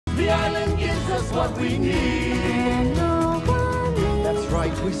The island gives us what we need. And no one leaves. That's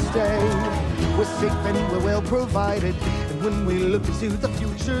right, we stay. We're safe and we're well provided. And when we look into the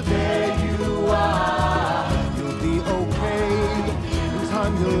future, there you are. You'll be okay. In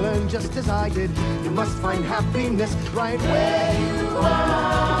time you'll learn just as I did. You must find happiness right where you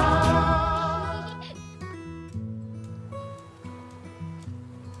are.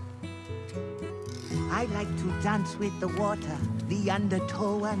 I like to dance with the water, the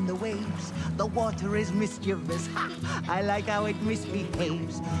undertow and the waves. The water is mischievous, ha! I like how it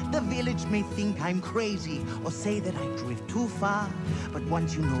misbehaves. The village may think I'm crazy or say that I drift too far. But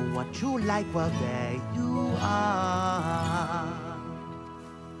once you know what you like, well, there you are.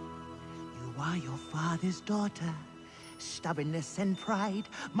 You are your father's daughter. Stubbornness and pride,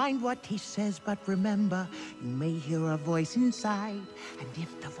 mind what he says, but remember, you may hear a voice inside. And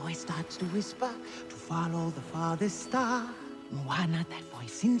if the voice starts to whisper, to follow the farthest star, Moana, that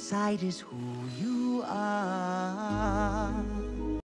voice inside is who you